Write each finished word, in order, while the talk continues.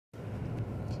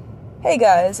Hey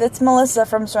guys, it's Melissa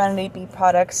from Serenity Bee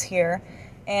Products here,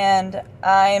 and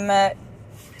I'm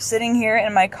sitting here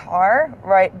in my car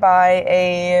right by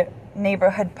a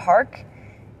neighborhood park.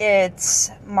 It's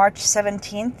March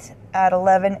 17th at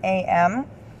 11 a.m.,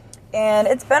 and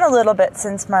it's been a little bit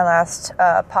since my last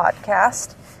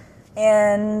podcast,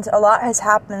 and a lot has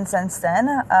happened since then.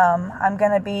 I'm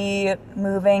going to be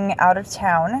moving out of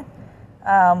town,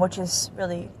 which is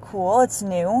really cool. It's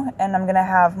new, and I'm gonna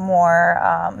have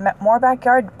more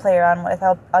backyard to play around with.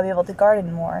 I'll be able to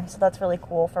garden more, so that's really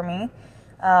cool for me.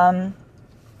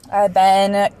 I've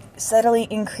been steadily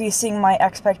increasing my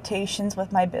expectations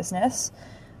with my business.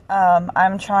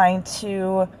 I'm trying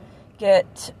to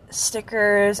get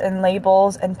stickers and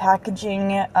labels and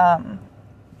packaging at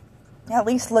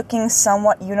least looking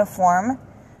somewhat uniform.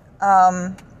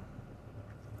 That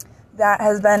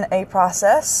has been a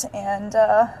process, and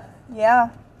yeah.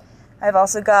 I've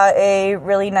also got a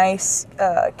really nice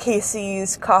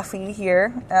Casey's coffee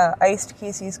here, iced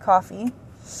Casey's coffee.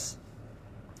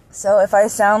 So if I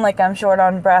sound like I'm short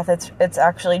on breath, it's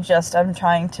actually just I'm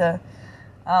trying to,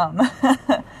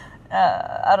 I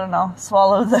don't know,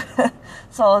 swallow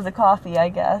the coffee, I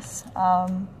guess.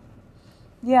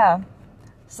 Yeah.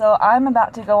 So I'm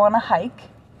about to go on a hike.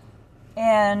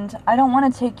 And I don't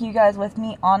want to take you guys with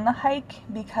me on the hike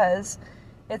because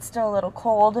it's still a little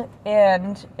cold,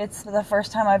 and it's the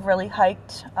first time I've really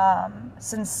hiked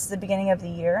since the beginning of the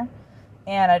year,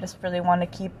 and I just really want to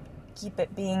keep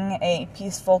it being a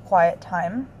peaceful, quiet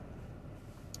time.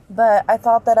 But I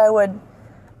thought that I would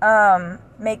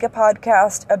make a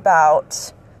podcast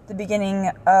about the beginning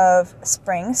of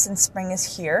spring, since spring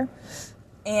is here,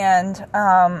 and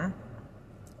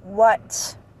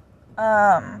what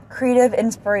creative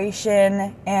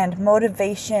inspiration and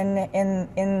motivation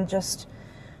in just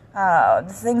the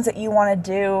things that you want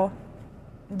to do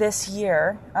this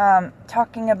year,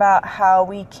 talking about how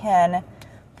we can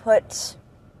put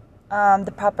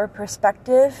the proper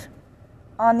perspective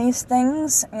on these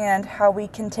things, and how we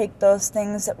can take those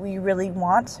things that we really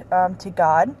want to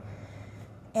God,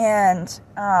 and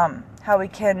how we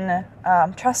can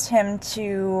trust Him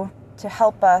to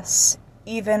help us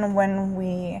even when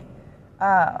we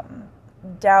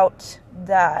doubt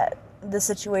that the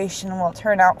situation will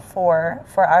turn out for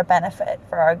our benefit,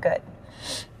 for our good.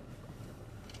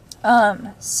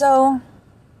 So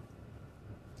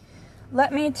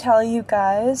let me tell you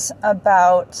guys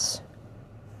about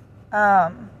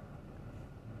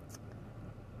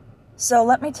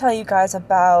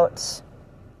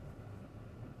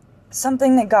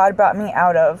something that God brought me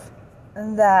out of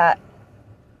that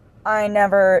I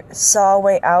never saw a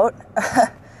way out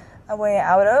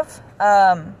of.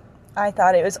 I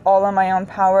thought it was all in my own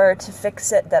power to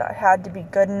fix it, that I had to be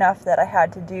good enough, that I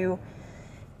had to do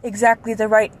exactly the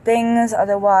right things,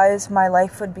 otherwise my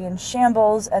life would be in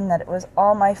shambles, and that it was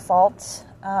all my fault.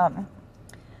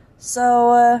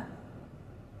 So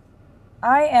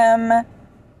I am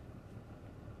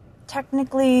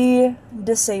technically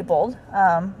disabled.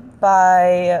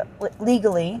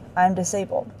 Legally, I'm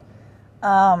disabled.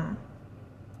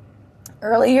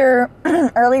 Earlier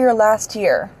last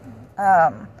year,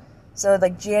 so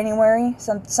like January,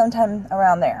 sometime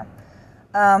around there,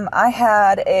 I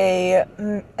had a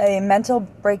mental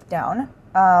breakdown,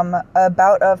 a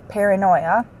bout of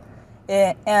paranoia,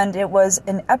 and it was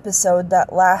an episode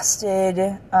that lasted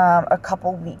a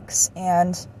couple weeks,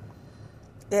 and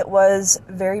it was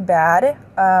very bad.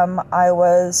 I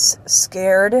was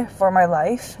scared for my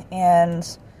life, and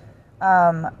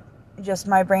just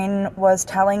my brain was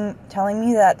telling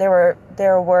me that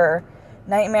there were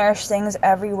nightmarish things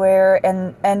everywhere,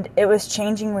 and it was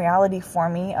changing reality for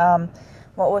me.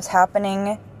 What was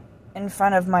happening in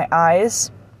front of my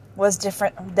eyes was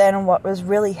different than what was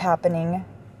really happening,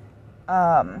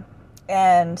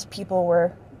 and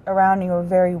people around me were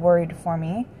very worried for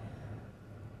me,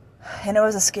 and it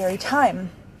was a scary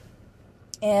time.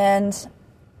 And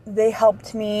they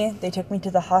helped me. They took me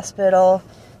to the hospital.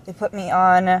 They put me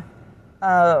on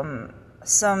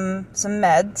some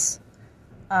meds,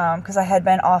 because I had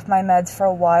been off my meds for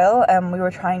a while, and we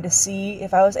were trying to see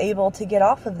if I was able to get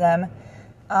off of them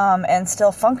and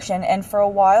still function. And for a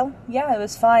while, yeah, it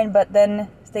was fine, but then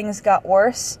things got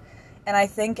worse, and I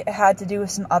think it had to do with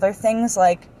some other things,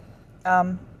 like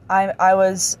I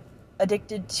was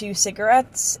addicted to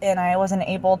cigarettes, and I wasn't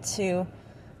able to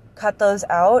cut those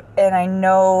out, and I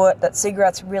know that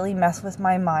cigarettes really mess with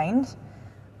my mind.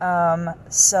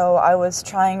 So I was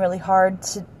trying really hard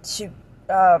to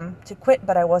quit,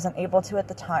 but I wasn't able to at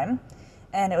the time,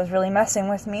 and it was really messing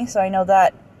with me. So I know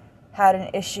that had an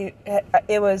issue.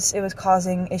 It was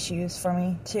causing issues for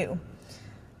me too.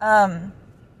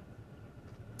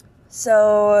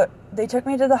 So they took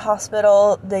me to the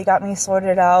hospital, they got me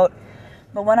sorted out,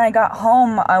 but when I got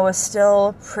home, I was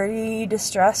still pretty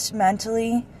distressed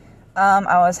mentally.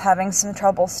 I was having some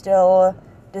trouble still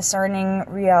discerning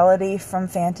reality from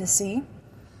fantasy,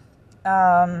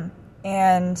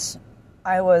 and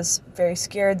I was very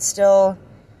scared still.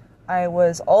 I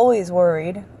was always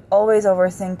worried, always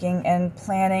overthinking and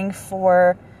planning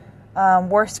for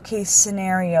worst case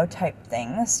scenario type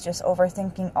things, just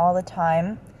overthinking all the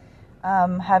time.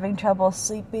 Having trouble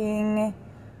sleeping,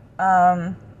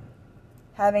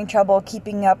 having trouble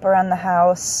keeping up around the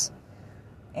house,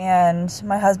 and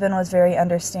my husband was very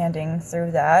understanding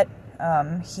through that.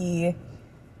 He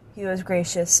was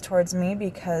gracious towards me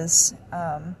because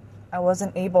I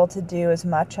wasn't able to do as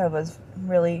much. I was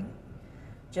a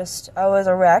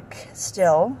wreck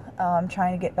still,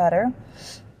 trying to get better.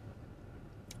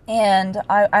 And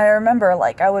I remember,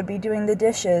 like, I would be doing the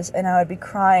dishes and I would be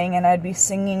crying and I'd be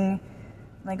singing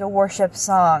like a worship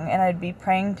song and I'd be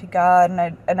praying to God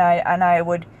and I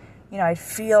would, I'd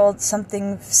feel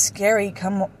something scary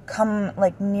come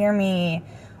like near me,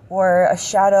 or a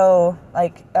shadow,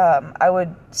 like I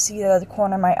would see it out of the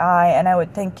corner of my eye and I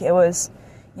would think it was,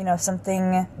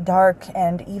 something dark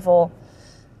and evil.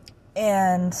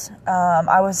 And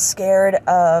I was scared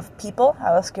of people.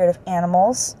 I was scared of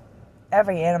animals.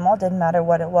 Every animal, didn't matter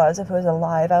what it was. If it was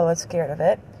alive, I was scared of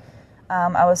it.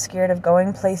 I was scared of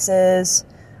going places.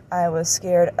 I was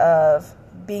scared of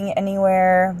being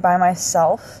anywhere by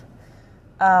myself.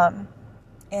 And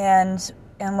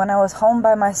when I was home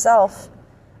by myself,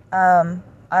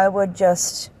 I would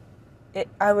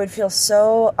feel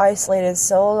so isolated,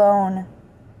 so alone,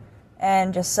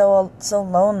 and just so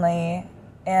lonely.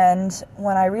 And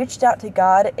when I reached out to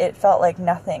God, it felt like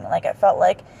nothing. Like it felt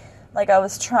like I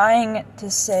was trying to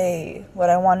say what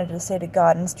I wanted to say to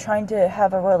God and trying to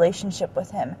have a relationship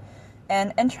with Him,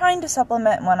 and trying to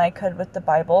supplement when I could with the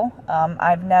Bible.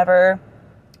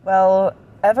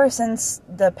 Ever since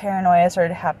the paranoia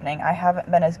started happening, I haven't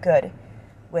been as good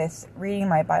with reading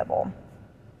my Bible.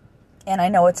 And I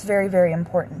know it's very, very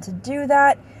important to do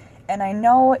that. And I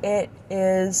know it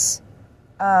is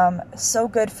so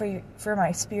good for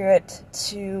my spirit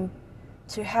to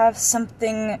have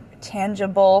something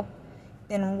tangible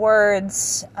in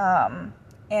words, and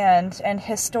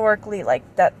historically,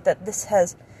 like that this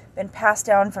has been passed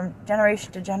down from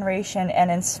generation to generation and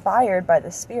inspired by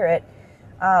the Spirit,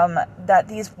 that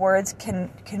these words can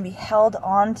be held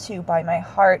onto by my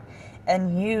heart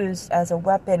and used as a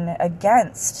weapon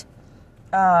against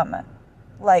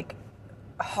like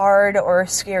hard or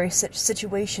scary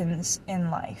situations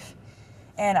in life.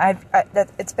 And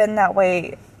it's been that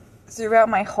way throughout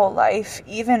my whole life,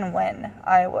 even when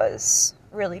I was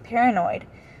really paranoid.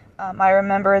 I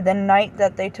remember the night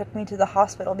that they took me to the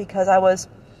hospital because I was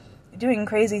doing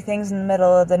crazy things in the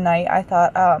middle of the night. I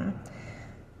thought, I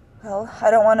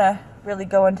don't want to really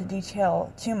go into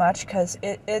detail too much because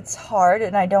it's hard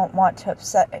and I don't want to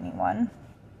upset anyone.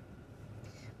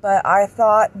 But I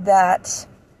thought that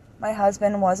my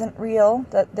husband wasn't real,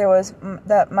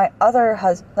 that my other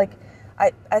husband, like,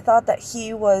 I thought that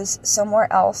he was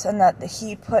somewhere else and that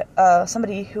he put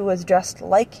somebody who was dressed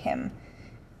like him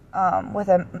with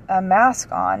a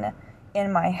mask on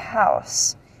in my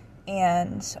house.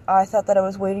 And I thought that I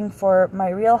was waiting for my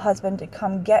real husband to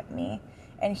come get me.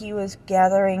 And I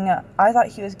thought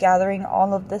he was gathering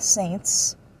all of the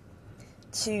saints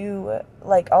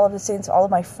all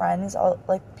of my friends,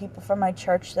 people from my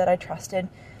church that I trusted.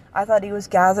 I thought he was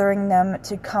gathering them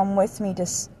to come with me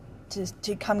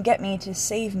to come get me, to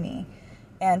save me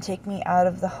and take me out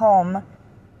of the home.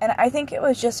 And I think it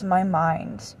was just my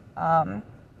mind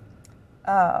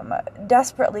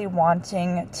desperately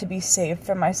wanting to be saved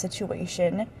from my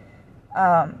situation,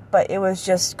 but it was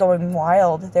just going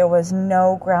wild. There was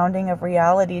no grounding of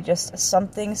reality, just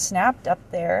something snapped up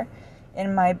there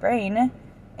in my brain,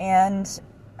 and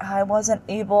I wasn't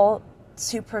able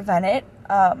to prevent it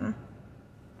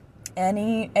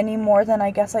any more than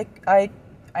I guess I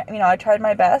tried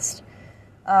my best,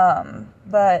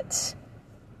 but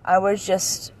I was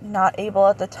just not able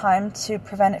at the time to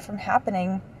prevent it from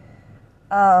happening.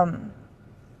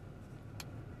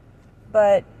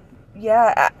 But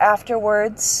yeah,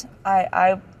 afterwards,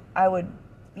 I would,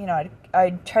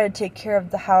 I'd try to take care of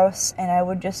the house, and I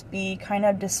would just be kind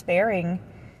of despairing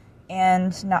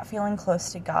and not feeling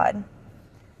close to God.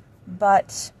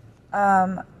 But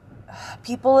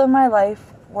people in my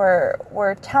life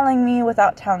were telling me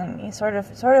without telling me, sort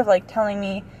of like telling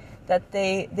me that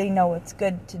they know it's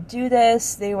good to do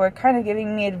this. They were kind of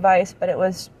giving me advice, but it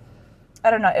was,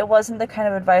 I don't know, it wasn't the kind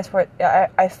of advice where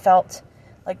I felt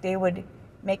like they would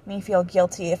make me feel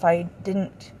guilty if I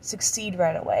didn't succeed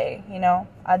right away, you know?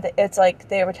 It's like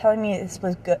they were telling me this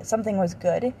was good, something was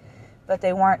good, but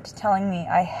they weren't telling me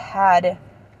I had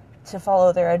to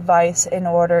follow their advice in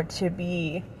order to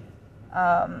be,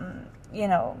 you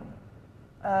know,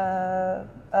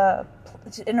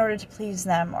 in order to please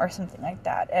them or something like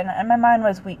that. And my mind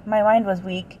was weak. My mind was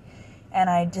weak, and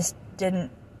I just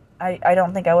didn't. I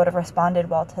don't think I would have responded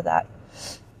well to that.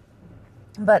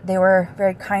 But they were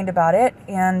very kind about it,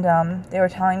 and they were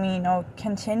telling me, you know,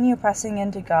 continue pressing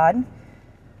into God.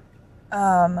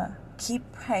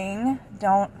 Keep praying.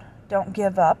 Don't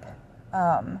give up.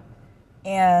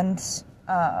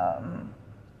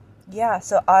 Yeah.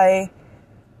 So I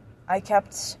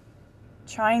kept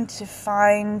trying to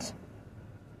find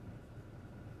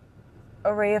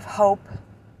a ray of hope.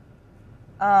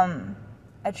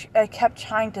 I kept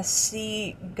trying to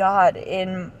see God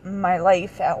in my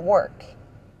life at work.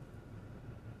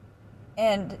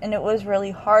 And it was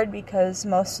really hard because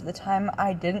most of the time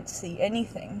I didn't see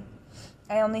anything.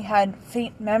 I only had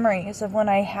faint memories of when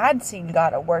I had seen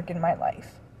God at work in my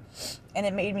life. And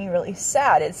it made me really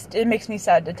sad. It makes me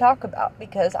sad to talk about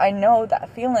because I know that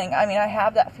feeling. I mean, I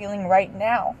have that feeling right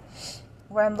now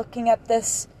where I'm looking at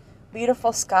this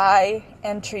beautiful sky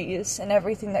and trees and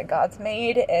everything that God's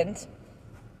made, and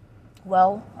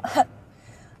well,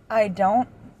 I don't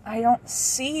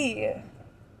see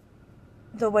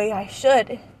the way I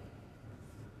should.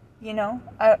 You know,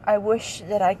 I wish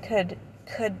that I could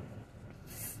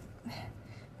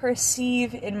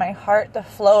perceive in my heart the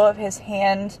flow of His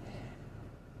hand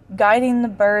guiding the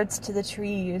birds to the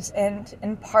trees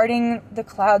and parting the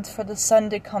clouds for the sun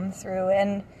to come through,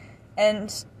 and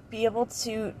be able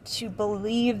to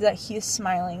believe that He's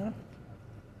smiling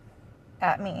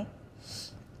at me,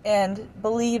 and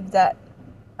believe that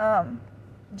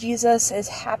Jesus is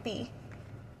happy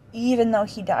even though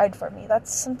He died for me.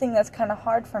 That's something that's kind of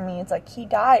hard for me. It's like He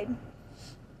died,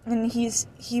 and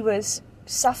He was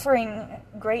suffering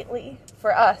greatly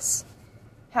for us.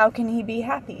 How can He be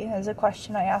happy? Is a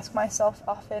question I ask myself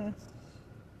often.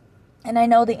 And I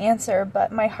know the answer,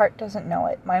 but my heart doesn't know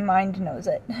it. My mind knows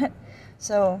it.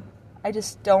 So I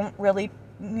just don't really,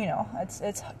 you know,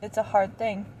 it's a hard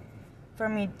thing for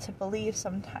me to believe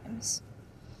sometimes.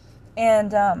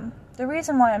 And the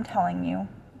reason why I'm telling you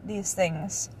these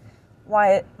things,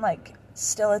 why it, like,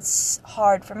 still it's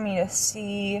hard for me to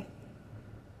see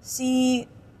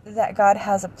that God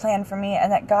has a plan for me,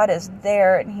 and that God is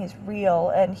there, and He's real,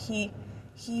 and He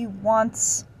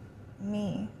wants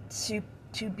me to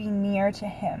be near to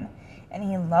Him, and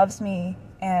He loves me,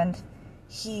 and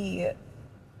He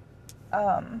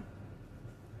I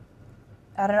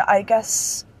don't know, I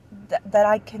guess that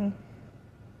I can,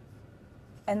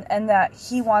 and that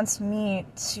He wants me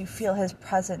to feel His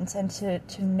presence, and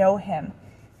to know Him,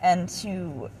 and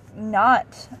to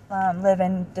not live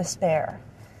in despair.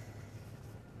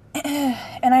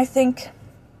 And I think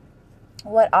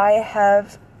what I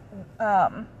have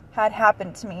had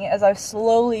happen to me as I've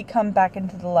slowly come back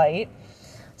into the light,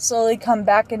 slowly come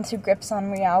back into grips on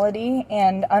reality,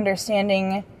 and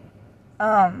understanding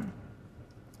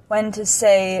when to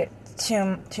say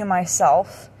to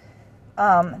myself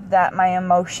that my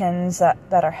emotions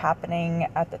that are happening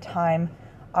at the time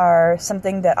are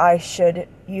something that I should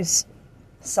use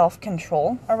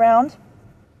self-control around.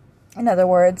 In other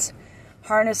words,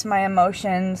 harness my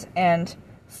emotions and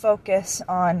focus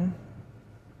on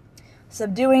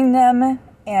subduing them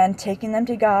and taking them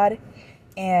to God,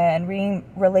 and reading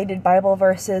related Bible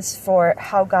verses for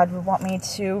how God would want me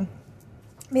to,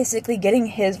 basically getting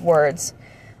His words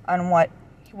on what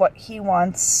He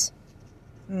wants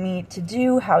me to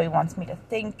do, how He wants me to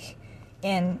think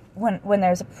in when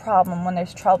there's a problem, when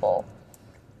there's trouble.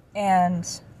 And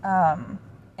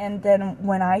then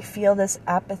when I feel this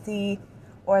apathy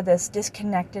or this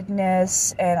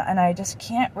disconnectedness, and I just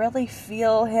can't really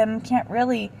feel Him, can't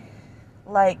really,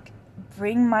 like,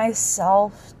 bring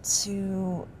myself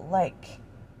to, like,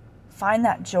 find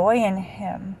that joy in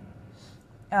Him,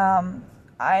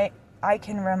 I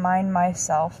can remind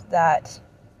myself that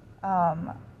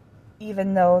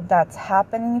even though that's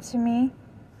happening to me,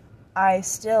 I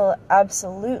still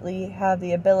absolutely have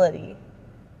the ability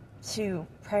to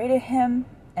pray to Him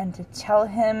and to tell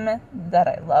Him that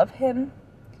I love Him,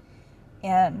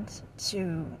 and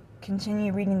to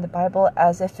continue reading the Bible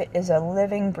as if it is a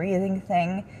living, breathing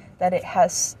thing, that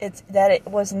it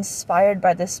was inspired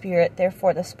by the Spirit,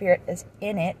 therefore the Spirit is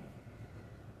in it,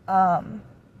 and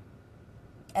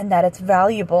that it's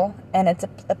valuable and it's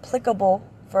applicable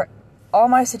for all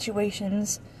my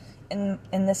situations in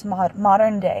this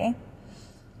modern day,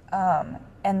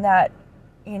 and that,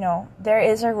 you know, there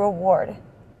is a reward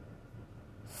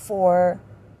for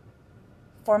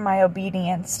my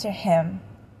obedience to Him,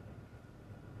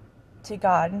 to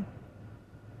God.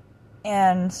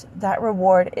 And that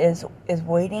reward is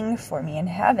waiting for me in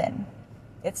heaven.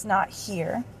 It's not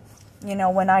here. You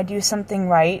know, when I do something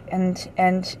right,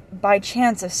 and by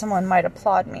chance if someone might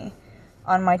applaud me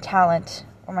on my talent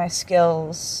or my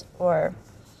skills or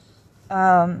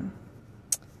my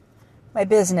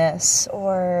business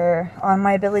or on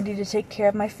my ability to take care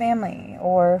of my family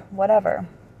or whatever,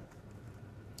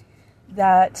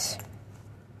 that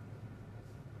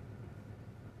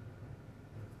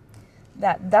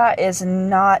is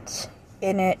not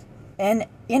in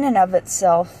and of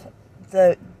itself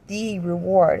the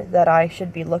reward that I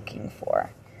should be looking for.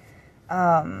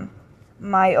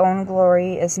 My own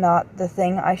glory is not the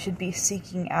thing I should be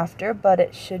seeking after, but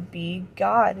it should be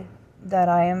God that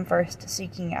I am first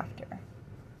seeking after.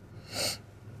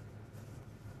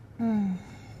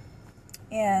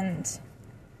 And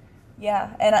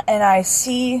yeah, and I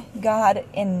see God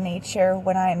in nature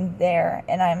when I'm there,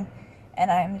 and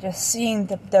I'm just seeing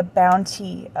the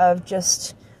bounty of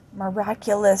just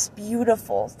miraculous,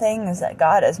 beautiful things that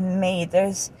God has made.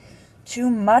 There's too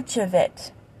much of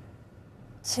it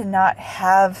to not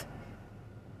have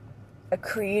a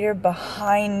creator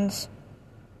behind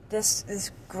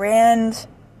this grand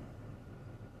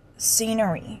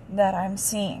scenery that I'm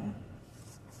seeing.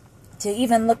 To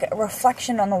even look at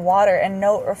reflection on the water and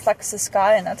know it reflects the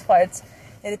sky, and that's why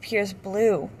it appears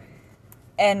blue.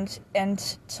 And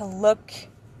to look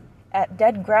at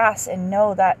dead grass and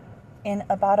know that in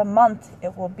about a month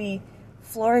it will be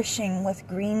flourishing with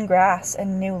green grass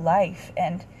and new life,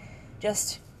 and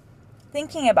just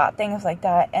thinking about things like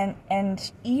that.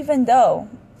 And even though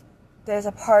there's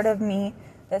a part of me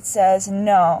that says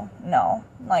no,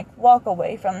 like, walk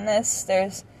away from this,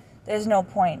 there's no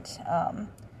point,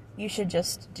 you should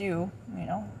just do,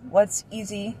 what's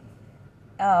easy,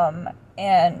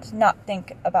 and not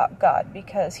think about God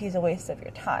because He's a waste of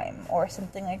your time or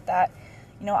something like that.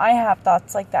 I have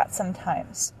thoughts like that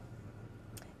sometimes.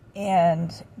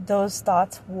 And those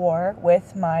thoughts war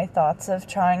with my thoughts of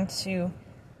trying to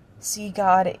see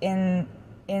God in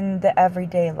the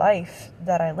everyday life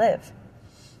that I live.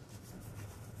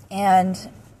 And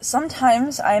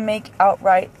sometimes I make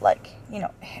outright,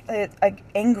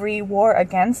 angry war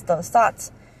against those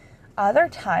thoughts. Other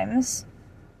times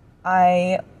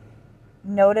I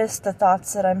notice the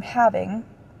thoughts that I'm having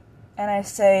and I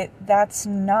say, that's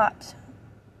not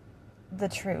the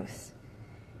truth.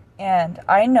 And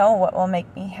I know what will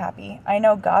make me happy. I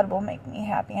know God will make me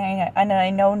happy. And I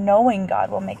know knowing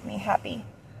God will make me happy.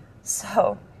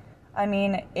 So,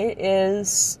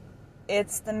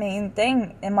 it's the main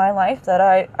thing in my life that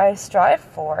I strive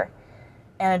for.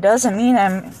 And it doesn't mean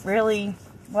I'm really,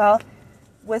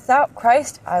 without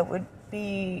Christ, I would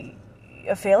be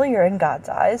a failure in God's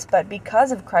eyes. But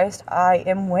because of Christ, I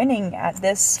am winning at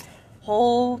this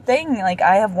whole thing. Like,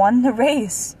 I have won the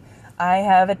race.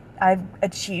 I've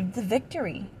achieved the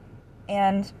victory,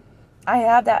 and I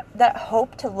have that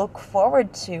hope to look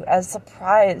forward to as a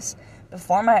prize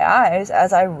before my eyes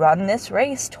as I run this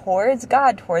race towards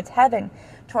God, towards heaven,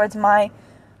 towards my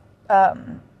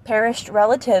perished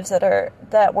relatives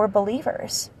that were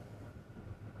believers,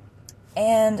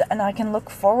 and I can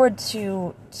look forward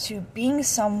to being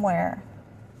somewhere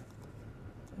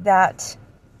that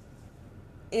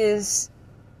is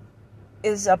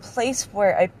a place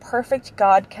where a perfect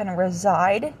God can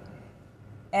reside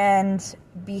and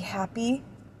be happy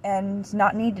and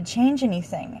not need to change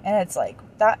anything. And it's like,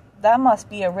 that must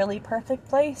be a really perfect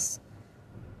place.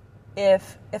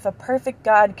 If a perfect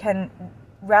God can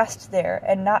rest there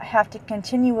and not have to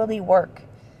continually work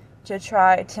to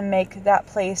try to make that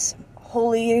place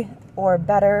holy or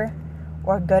better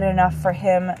or good enough for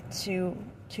Him to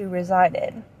reside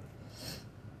in.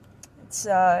 It's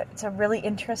a really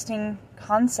interesting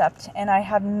concept, and I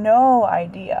have no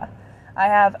idea.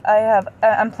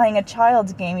 I'm playing a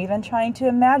child's game, even trying to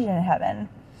imagine heaven.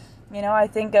 I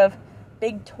think of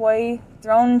big toy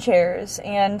throne chairs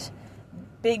and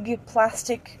big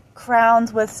plastic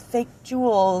crowns with fake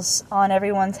jewels on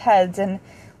everyone's heads, and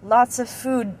lots of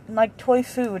food, like toy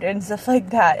food and stuff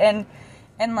like that. And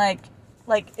like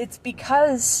it's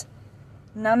because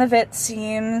none of it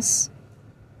seems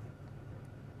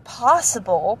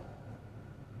possible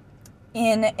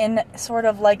in sort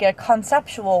of like a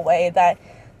conceptual way that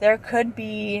there could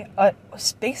be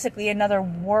basically another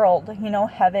world,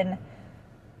 heaven,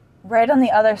 right on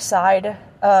the other side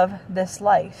of this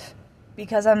life.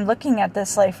 Because I'm looking at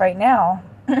this life right now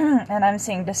and I'm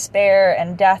seeing despair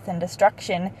and death and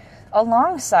destruction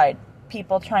alongside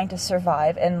people trying to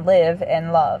survive and live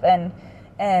and love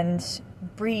and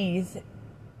breathe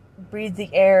breathe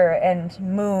the air and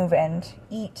move and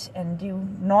eat and do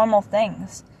normal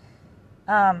things.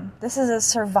 This is a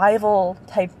survival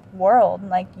type world.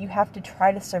 Like, you have to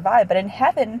try to survive. But in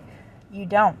heaven, you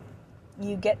don't.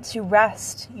 You get to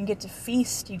rest. You get to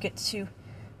feast. You get to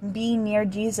be near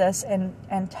Jesus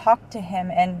and talk to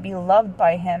him and be loved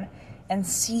by him and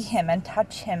see him and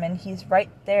touch him. And he's right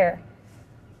there,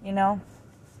 you know.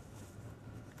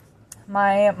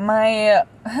 My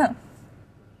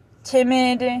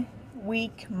timid,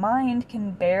 weak mind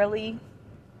can barely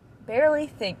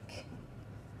think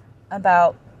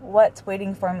about what's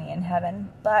waiting for me in heaven,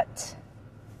 but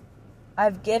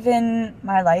I've given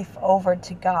my life over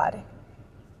to God.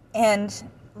 And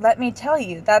let me tell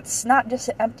you, that's not just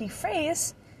an empty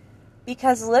phrase,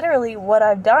 because literally what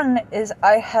I've done is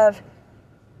I have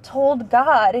told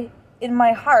God in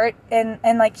my heart, and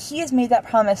like, he has made that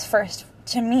promise first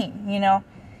to me, you know.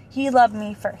 He loved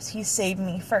me first. He saved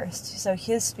me first. So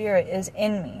his spirit is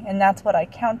in me, and that's what I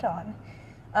count on.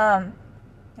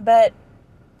 But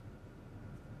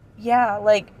yeah,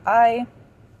 like, I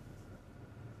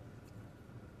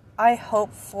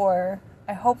hope for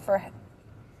my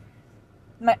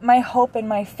hope and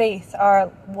my faith are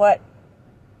what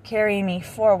carry me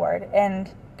forward,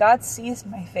 and God sees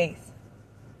my faith.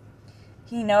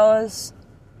 He knows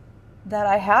that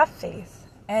I have faith,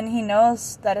 and he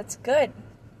knows that it's good.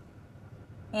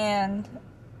 And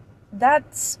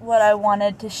that's what I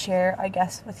wanted to share, I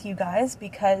guess, with you guys,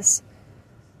 because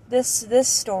this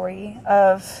story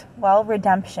of, well,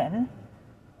 redemption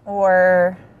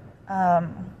or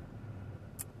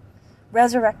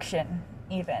resurrection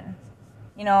even,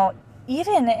 you know,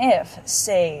 even if,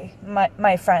 say,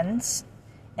 my friends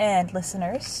and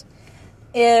listeners,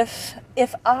 if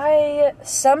I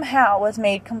somehow was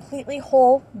made completely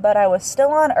whole, but I was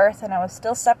still on earth and I was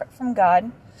still separate from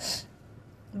God,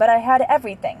 but I had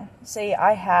everything. Say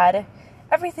I had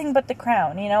everything but the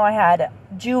crown. You know, I had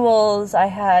jewels, I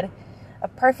had a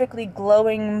perfectly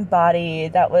glowing body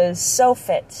that was so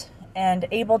fit and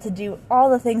able to do all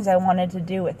the things I wanted to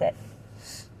do with it.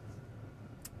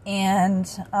 And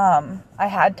I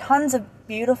had tons of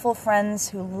beautiful friends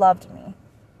who loved me.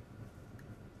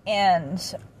 And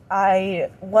I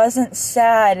wasn't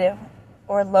sad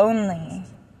or lonely.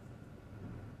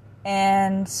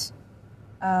 And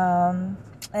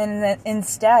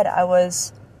instead I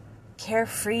was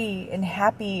carefree and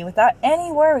happy without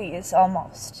any worries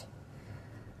almost.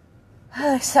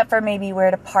 Except for maybe where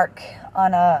to park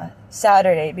on a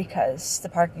Saturday because the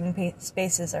parking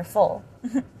spaces are full.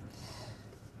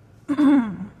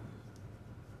 And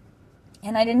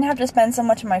I didn't have to spend so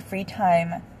much of my free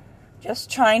time just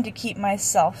trying to keep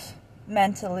myself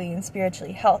mentally and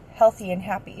spiritually healthy and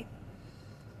happy.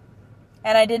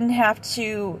 And I didn't have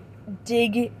to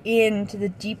dig into the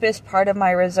deepest part of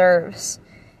my reserves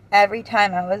every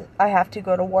time I have to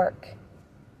go to work,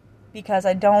 because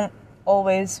I don't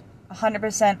always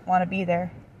 100% want to be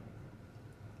there.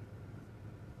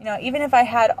 You know, even if I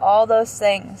had all those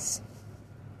things,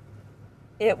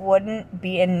 it wouldn't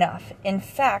be enough. In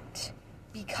fact,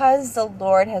 because the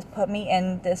Lord has put me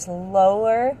in this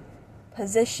lower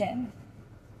position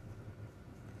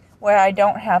where I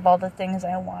don't have all the things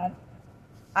I want,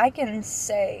 I can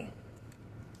say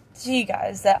to you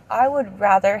guys that I would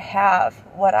rather have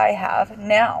what I have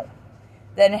now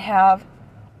than have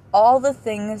all the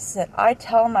things that I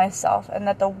tell myself and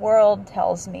that the world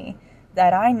tells me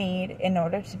that I need in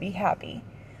order to be happy.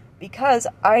 Because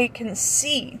I can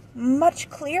see much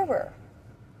clearer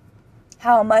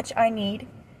how much I need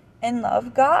and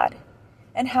love God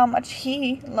and how much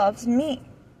He loves me.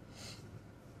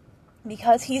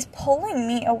 Because He's pulling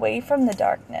me away from the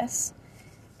darkness.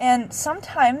 And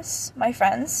sometimes, my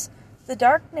friends, the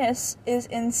darkness is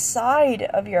inside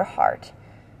of your heart.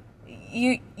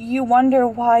 You wonder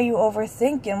why you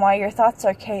overthink and why your thoughts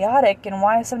are chaotic and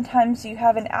why sometimes you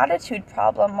have an attitude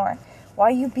problem or why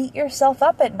you beat yourself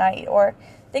up at night or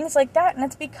things like that. And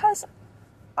it's because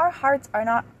our hearts are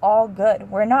not all good.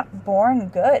 We're not born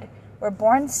good. We're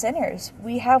born sinners.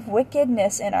 We have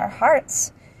wickedness in our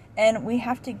hearts, and we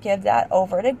have to give that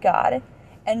over to God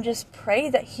and just pray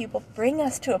that He will bring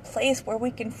us to a place where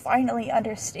we can finally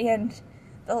understand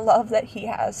the love that He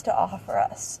has to offer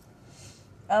us.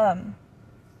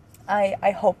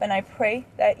 I hope and I pray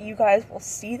that you guys will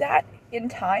see that in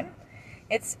time.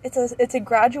 It's a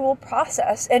gradual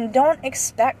process, and don't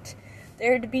expect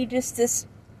there to be just this,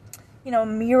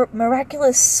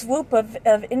 miraculous swoop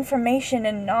of information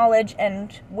and knowledge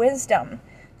and wisdom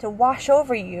to wash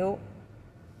over you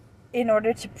in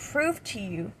order to prove to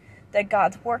you that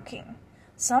God's working.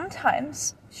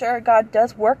 Sometimes, sure, God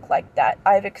does work like that.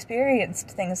 I've experienced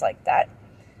things like that.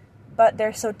 but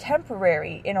they're so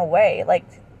temporary in a way. Like,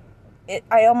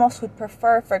 I almost would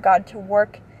prefer for God to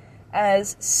work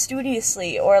as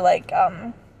studiously or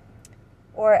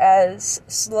as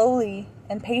slowly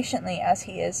and patiently as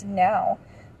he is now,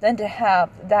 than to have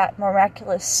that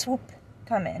miraculous swoop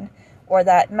come in, or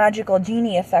that magical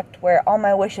genie effect where all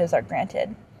my wishes are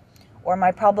granted, or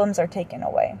my problems are taken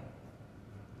away.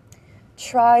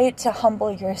 Try to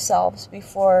humble yourselves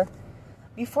before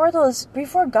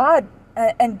God,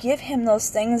 and give him those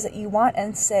things that you want,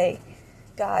 and say,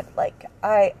 God, like,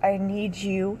 I need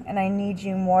you, and I need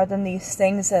you more than these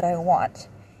things that I want.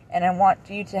 And I want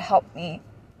you to help me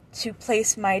to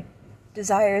place my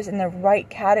desires in the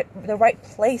right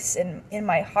place in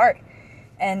my heart,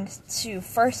 and to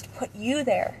first put you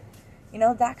there.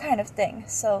 That kind of thing.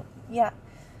 So, yeah.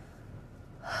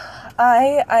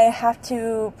 I have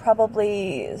to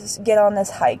probably get on this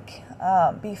hike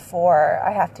before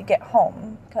I have to get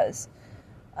home, because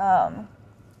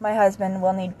my husband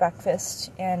will need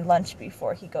breakfast and lunch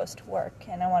before he goes to work,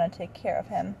 and I want to take care of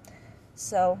him.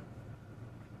 So,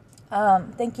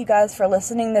 thank you guys for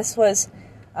listening. This was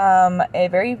a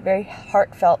very, very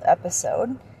heartfelt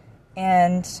episode,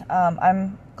 and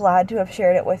I'm glad to have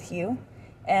shared it with you.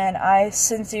 And I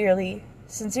sincerely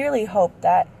hope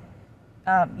that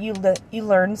you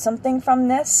learned something from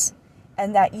this,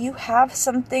 and that you have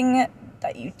something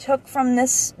that you took from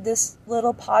this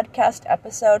little podcast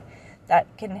episode that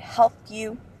can help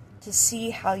you to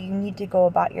see how you need to go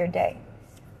about your day.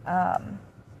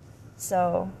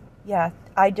 So, yeah,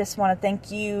 I just want to thank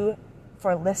you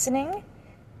for listening,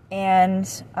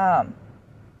 and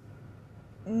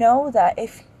know that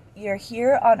if you're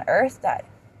here on earth, that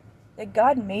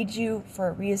God made you for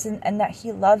a reason, and that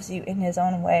he loves you in his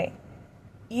own way.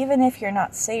 Even if you're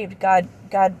not saved, God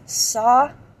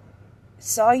saw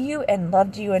you and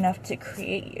loved you enough to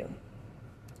create you.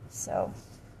 So,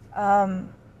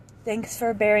 thanks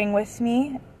for bearing with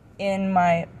me in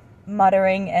my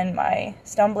muttering and my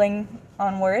stumbling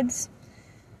on words.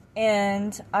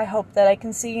 And I hope that I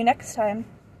can see you next time.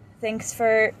 Thanks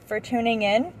for tuning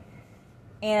in,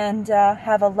 and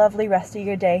have a lovely rest of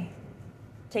your day.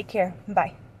 Take care.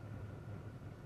 Bye.